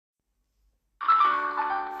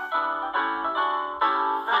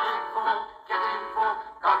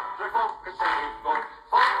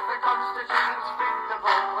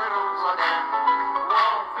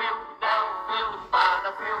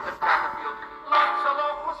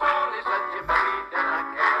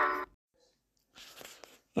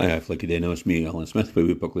I have like it announced me, Alan Smith, where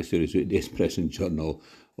we publish the Doric Express and Journal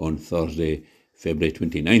on Thursday, February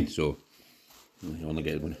 29th. So I only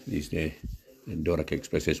get one of these Doric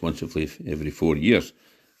Expresses once every 4 years.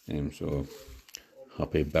 So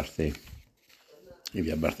happy birthday. If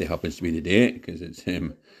your birthday happens to be the day, because it's,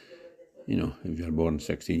 if you're born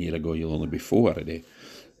 16 years ago, you'll only be 4 a day.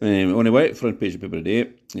 On the white front page of the paper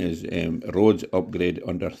today is roads upgrade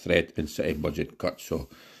under threat in city budget cuts. So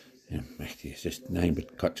it's just nothing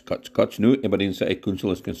but cuts. Now, Aberdeen City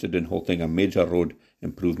Council is considering halting a major road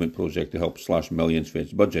improvement project to help slash millions for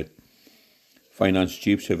its budget. Finance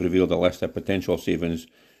chiefs have revealed a list of potential savings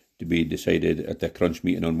to be decided at a crunch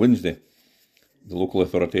meeting on Wednesday. The local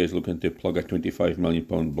authority is looking to plug a £25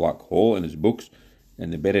 million black hole in its books,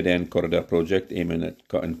 and the Buried End Corridor project, aiming at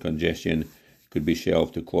cutting congestion, could be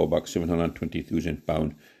shelved to claw back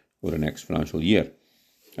 £720,000 over the next financial year,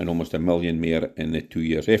 and almost £1 million more in the 2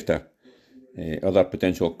 years after. Other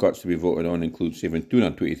potential cuts to be voted on include saving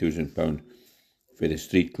 £220,000 for the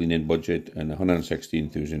street cleaning budget and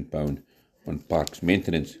 £116,000 on parks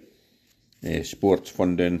maintenance. Sports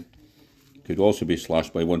funding could also be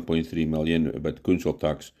slashed by 1.3 million, but council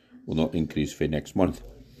tax will not increase for next month.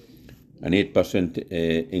 An 8%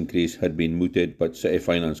 increase had been mooted, but City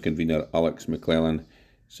Finance convener Alex McClellan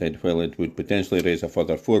said while it would potentially raise a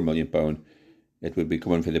further £4 million, it would be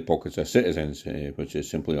coming from the pockets of citizens, which is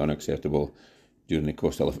simply unacceptable during the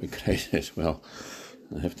cost of living crisis. Well,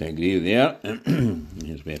 I have to agree there.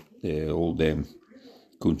 Here's where the old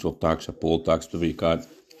council tax, or poll tax, whatever you call it.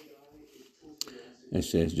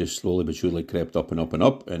 It's just slowly but surely crept up and up and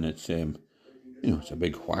up, and it's it's a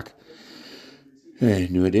big whack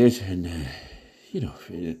nowadays, and you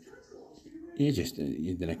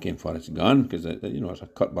didn't came for it's gone because it's a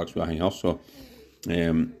cutbacks with everything else. So,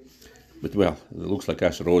 but well, it looks like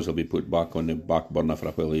us roads will be put back on the back burner for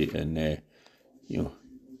a while, and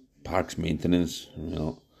parks maintenance,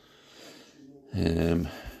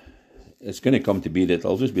 it's going to come to be that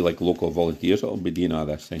it'll just be like local volunteers that'll be doing all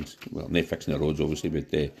these things. Well, not fixing the roads, obviously,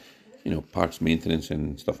 but parks maintenance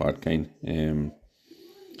and stuff of that kind.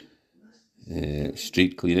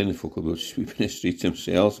 Street cleaning, folk will be sweeping the streets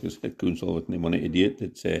themselves because the council with no money to do it.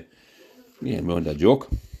 It's more than a joke.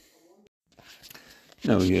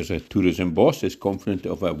 Now here's a tourism boss is confident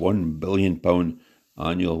of a £1 billion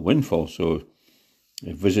annual windfall. So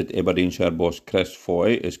Visit Aberdeenshire boss Chris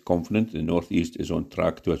Foy is confident the North East is on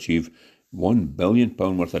track to achieve £1 billion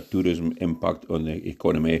worth of tourism impact on the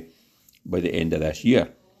economy by the end of this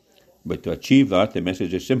year. But to achieve that, the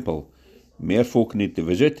message is simple. More folk need to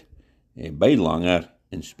visit, buy longer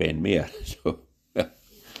and spend more. So, a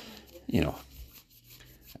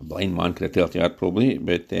blind man could have told you that probably,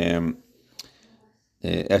 but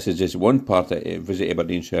this is just one part of Visit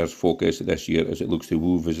Aberdeenshire's focus this year as it looks to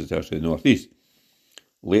woo visitors to the North East.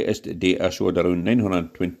 Latest data showed around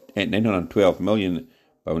 £912 million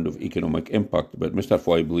of economic impact, but Mr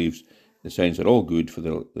Foy believes the signs are all good for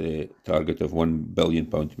the target of £1 billion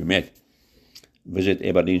to be met. Visit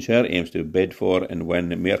Aberdeenshire aims to bid for and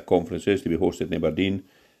win more conferences to be hosted in Aberdeen,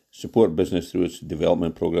 support business through its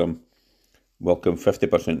development programme, welcome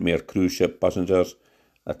 50% more cruise ship passengers,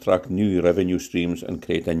 attract new revenue streams and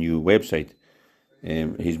create a new website.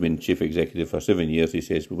 He's been chief executive for 7 years. He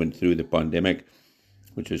says we went through the pandemic,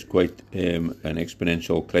 which was quite an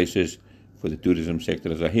exponential crisis for the tourism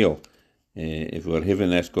sector as a whole. If we were having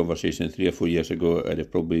this conversation 3 or 4 years ago, I'd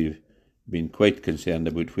have probably been quite concerned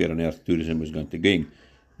about where on earth tourism was going to go,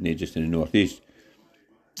 not just in the North East.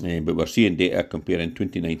 But we're seeing data comparing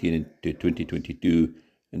 2019 to 2022,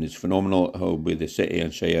 and it's phenomenal how both the city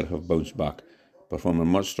and shire have bounced back, performing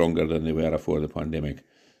much stronger than they were before the pandemic.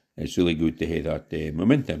 It's really good to have that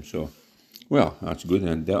momentum. So, well, that's good,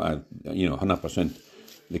 and 100%.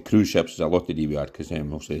 The cruise ships is a lot to do with that because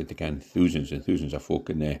obviously they take in thousands and thousands of folk,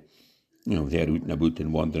 and they're out and about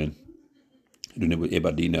and wandering around about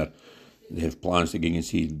Aberdeen, or they have plans to go and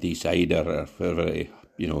see Deeside or further,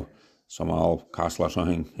 some castle or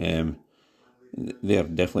something. They're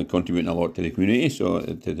definitely contributing a lot to the community, so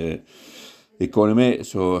to the economy.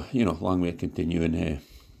 So long way to continue, and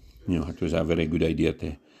it was a very good idea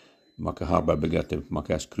to make a harbour bigger to make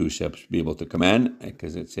us cruise ships be able to come in,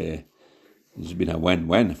 because it's been a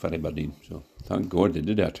win-win for Aberdeen. So thank God they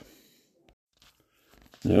did that.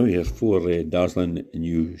 Now here's 4 dazzling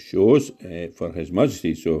new shows for His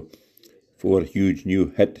Majesty. So 4 huge new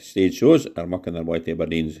hit stage shows are making their way to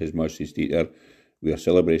Aberdeen's His Majesty's Theatre, with a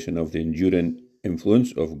celebration of the enduring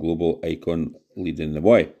influence of global icon leading the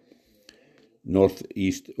way. North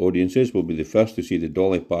East audiences will be the first to see the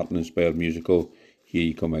Dolly Parton-inspired musical Here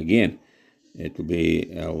You Come Again. It will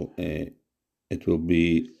be It will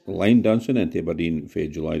be line dancing in Aberdeen for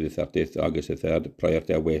July the 30th to August the 3rd prior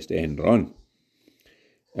to a West End run.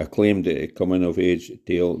 Acclaimed coming-of-age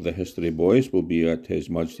tale The History Boys will be at His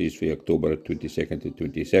Majesty's for October 22nd to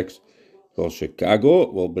 26th, while Chicago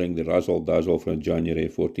will bring the Razzle Dazzle from January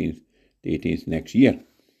 14th to 18th next year.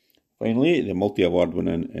 Finally, the multi-award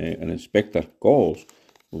winning and Inspector Calls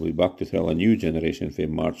will be back to thrill a new generation for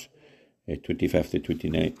March 25th to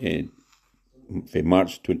 29th. For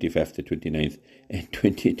March 25th to 29th in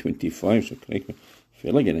 2025. So, correct me, I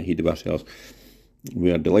feel like getting ahead of ourselves. We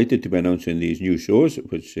are delighted to be announcing these new shows,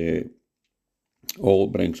 which all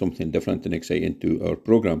bring something different and exciting to our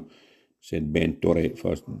programme, said Ben Torrey,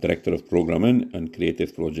 first Director of Programming and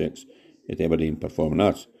Creative Projects at Aberdeen Performing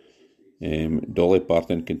Arts. Dolly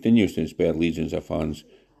Parton continues to inspire legions of fans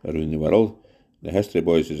around the world. The History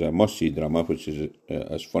Boys is a must-see drama, which is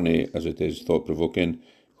as funny as it is thought-provoking,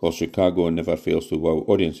 while Chicago never fails to wow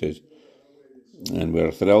audiences. And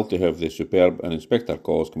we're thrilled to have the superb and Inspector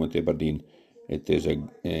Calls coming to Aberdeen. It is a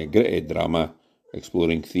gritty drama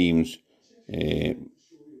exploring themes that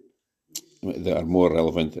are more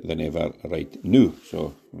relevant than ever right now.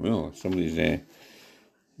 So, well, somebody's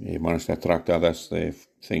managed to attract other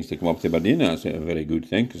things to come up to Aberdeen. That's a very good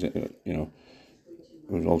thing, because, you know,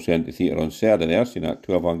 I was also into theatre on Saturday there, seeing that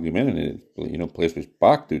 12 Angry Men, and the place was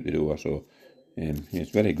packed out the door. So,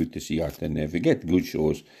 it's very good to see that. And if we get good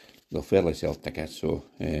shows, they'll fairly sell tickets. So,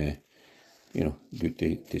 good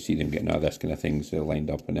to see them getting all this kind of things lined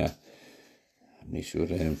up. And I'm not sure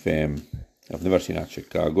if I've never seen at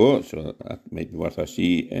Chicago, so that might be worth a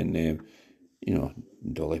see. And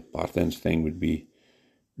Dolly Parton's thing would be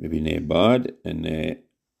maybe not bad. And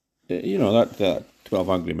that 12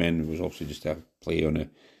 Angry Men was obviously just a play on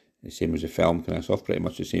the same as the film, kind of stuff, pretty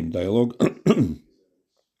much the same dialogue.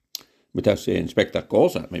 But as Inspector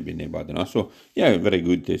Calls, that might be not bad enough. So, yeah, very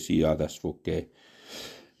good to see all this folk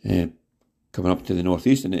coming up to the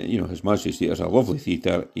northeast. And, His Majesty's Theatre is a lovely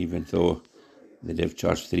theatre, even though they did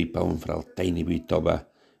charge £3 for a tiny wee tub of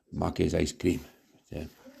Mackey's ice cream.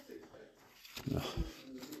 But,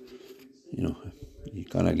 you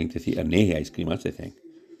can't get to theatre nae ice cream, that's the thing.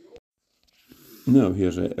 Now,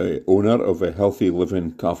 here's a owner of a Healthy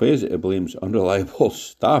Living Cafes. It blames unreliable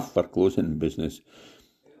staff for closing business.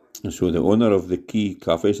 And so the owner of the Key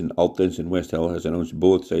Cafes in Altons and West Hill has announced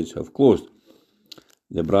both sites have closed.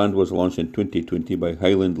 The brand was launched in 2020 by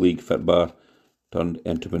Highland League fitbar turned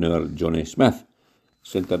entrepreneur Johnny Smith.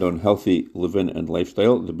 Centred on healthy living and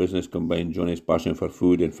lifestyle, the business combined Johnny's passion for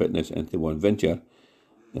food and fitness into one venture.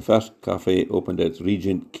 The first cafe opened at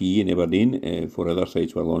Regent Quay in Aberdeen. 4 other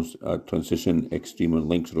sites were launched at Transition, Extreme on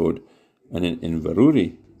Links Road and in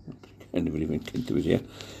Inverurie. I never even came to us here.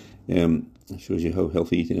 Shows you how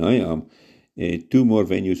healthy eating I am. 2 more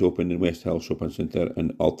venues opened in West Hill Shopping Centre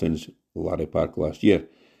and Alton's Larry Park last year.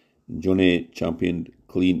 Johnny championed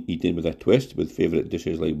clean eating with a twist, with favourite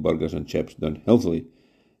dishes like burgers and chips done healthily.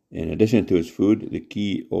 In addition to his food, the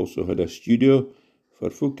Key also had a studio for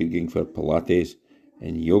folk gigging for Pilates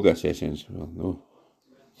and yoga sessions. Well, no,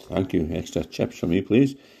 thank you. Extra chips for me,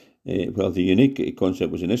 please. While the unique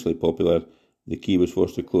concept was initially popular, the Key was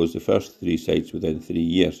forced to close the first 3 sites within 3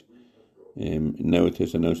 years. Now it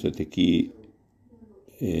is announced that the Key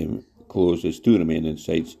closes 2 remaining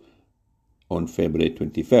sites on February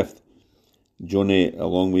 25th. Johnny,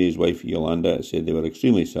 along with his wife Yolanda, said they were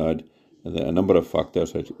extremely sad and that a number of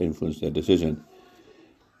factors had influenced their decision.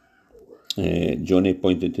 Johnny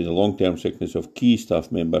pointed to the long-term sickness of key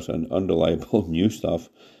staff members and unreliable new staff,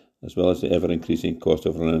 as well as the ever-increasing cost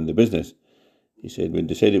of running the business. He said, "We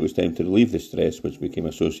decided it was time to relieve the stress which became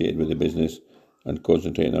associated with the business and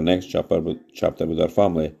concentrate on our next chapter with our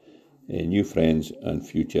family, new friends and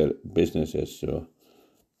future businesses." So,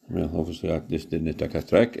 well, obviously that just didn't take a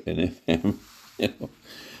trick, and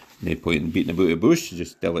no point in beating about the bush,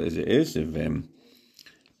 just tell it as it is. If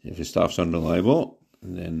the staff's unreliable,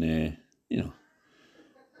 then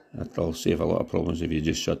that'll save a lot of problems if you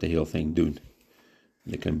just shut the whole thing down.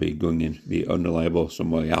 They can be going and be unreliable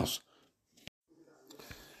somewhere else.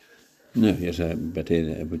 Now, here's a bit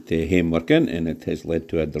about home working, and it has led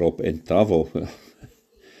to a drop in travel.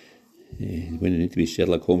 We need to be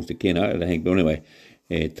Sherlock Holmes to ken that, I think. But anyway,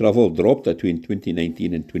 travel dropped between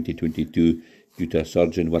 2019 and 2022 due to a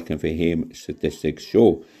surge in working from home, statistics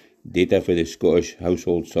show. Data for the Scottish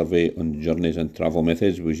Household Survey on Journeys and Travel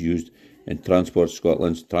Methods was used in Transport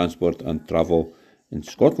Scotland's Transport and Travel in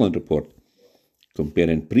Scotland report,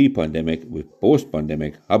 comparing pre-pandemic with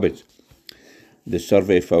post-pandemic habits. The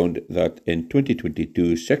survey found that in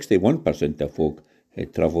 2022, 61% of folk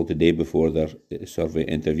had travelled the day before their survey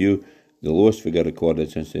interview, the lowest figure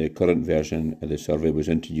recorded since the current version of the survey was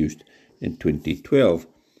introduced in 2012.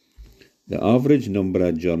 The average number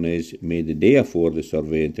of journeys made the day before the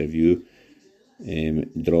survey interview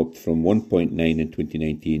dropped from 1.9 in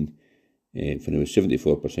 2019, when it was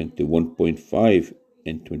 74%, to 1.5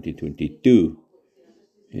 in 2022.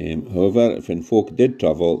 However, when folk did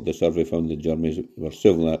travel, the survey found the journeys were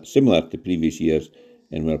similar to previous years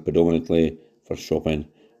and were predominantly for shopping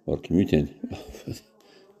or commuting.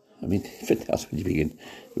 I mean, if it else would you begin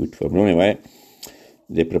out for? Anyway,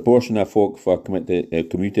 the proportion of folk for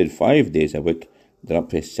commuted 5 days a week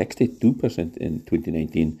dropped from 62% in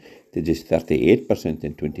 2019 to just 38%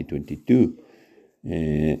 in 2022.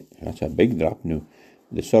 That's a big drop now.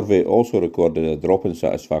 The survey also recorded a drop in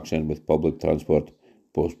satisfaction with public transport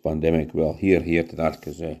post-pandemic. Well, here to that,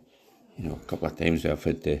 because a couple of times I've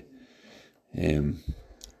had to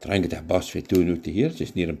try and get a bus for 2 out to here. It's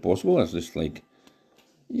just near impossible. It's just like,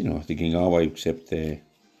 thinking away except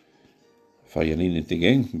for your needing to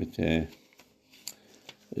gang. But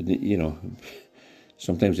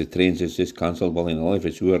sometimes the trains is just cancelled well enough. If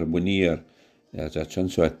it's where 1 year there's a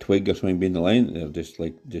chance of a twig or something being the line, they're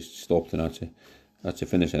just stopped, and that's the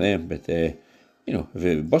finish of them. But if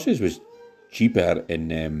the buses was cheaper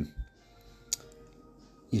and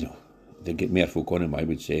they get more folk on them, I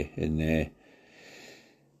would say, and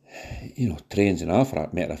trains and all for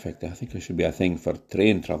that matter of fact. I think there should be a thing for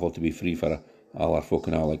train travel to be free for all our folk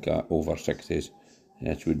and all like over 60s.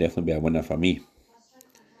 That would definitely be a winner for me.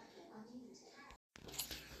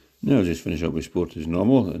 Now I'll just finish up with sport as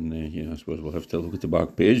normal, and I suppose we'll have to look at the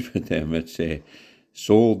back page, but it's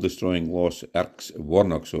soul-destroying loss irks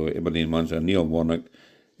Warnock. So Aberdeen manager Neil Warnock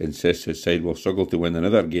insists his side will struggle to win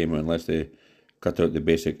another game unless they cut out the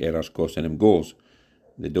basic errors costing him goals.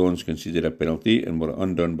 The Dons conceded a penalty and were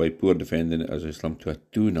undone by poor defending as they slumped to a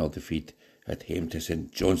 2-0 defeat at home to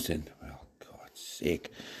St Johnstone. Well, God's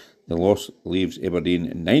sake. The loss leaves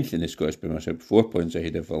Aberdeen 9th in the Scottish Premiership, 4 points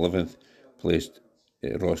ahead of 11th placed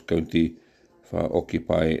Ross County for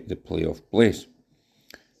occupy the playoff place.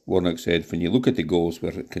 Warnock said, when you look at the goals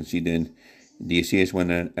we're conceding, do you see us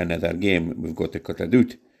win another game? We've got to cut it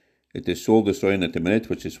out. It is soul destroying at the minute,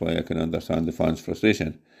 which is why I can understand the fans'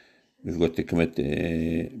 frustration. We've got to commit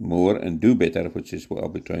more and do better, which is what I'll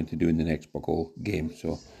be trying to do in the next Buckle game.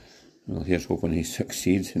 So, here's hoping he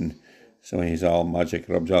succeeds and some of his all magic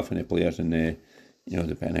rubs off on the players, and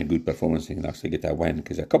depending on a good performance, they can actually get a win.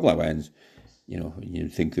 Because a couple of wins,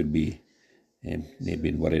 you'd think there'd be they've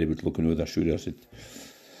been worried about looking over their shoulders at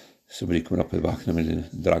somebody coming up with the back of them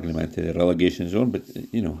and dragging them into the relegation zone. But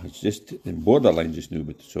it's just borderline just now.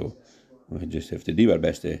 But so we just have to do our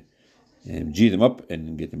best to G them up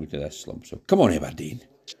and get them out of this slump. So come on, Aberdeen,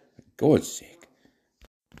 for God's sake.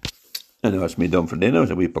 And that's me done for dinner. It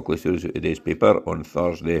was a wee puckle series of today's paper on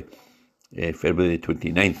Thursday, February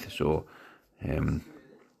 29th. So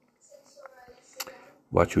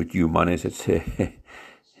watch what you manage. It's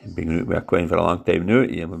been out with a coin for a long time now.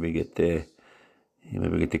 You maybe get the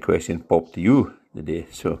question popped to you today.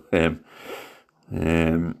 So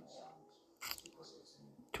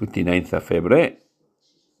 29th of February.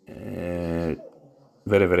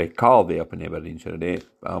 Very, very cold day up in Aberdeenshire today.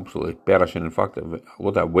 Absolutely perishing. In fact, a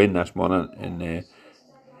lot of wind this morning, and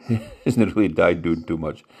hasn't really died doing too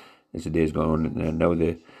much as the day's gone on. And now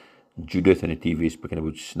the Judith on the TV is speaking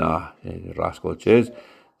about snaw, the rascal it is.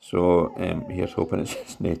 So here's hoping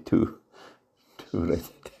it's not too right.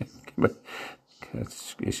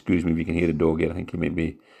 Excuse me if you can hear the dog here. I think he might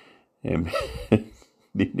be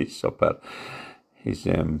needing his supper. He's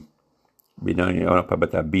been on up a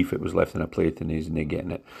bit of beef that was left in a plate, and he's not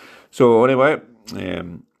getting it. So anyway,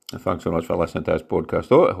 thanks so much for listening to this podcast.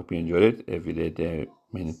 Though I hope you enjoyed it. If you did,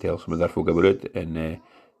 tell some other folk about it, and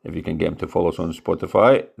if you can get them to follow us on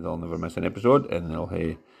Spotify, they'll never miss an episode, and they'll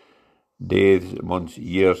have days, months,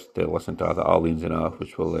 years to listen to the Arlene's and all,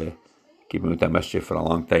 which will keep them out of mischief for a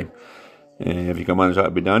long time. If you can manage that,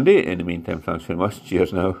 it'd be dandy. In the meantime, thanks very much.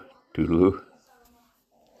 Cheers now. Toodaloo.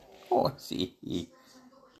 Oh, see.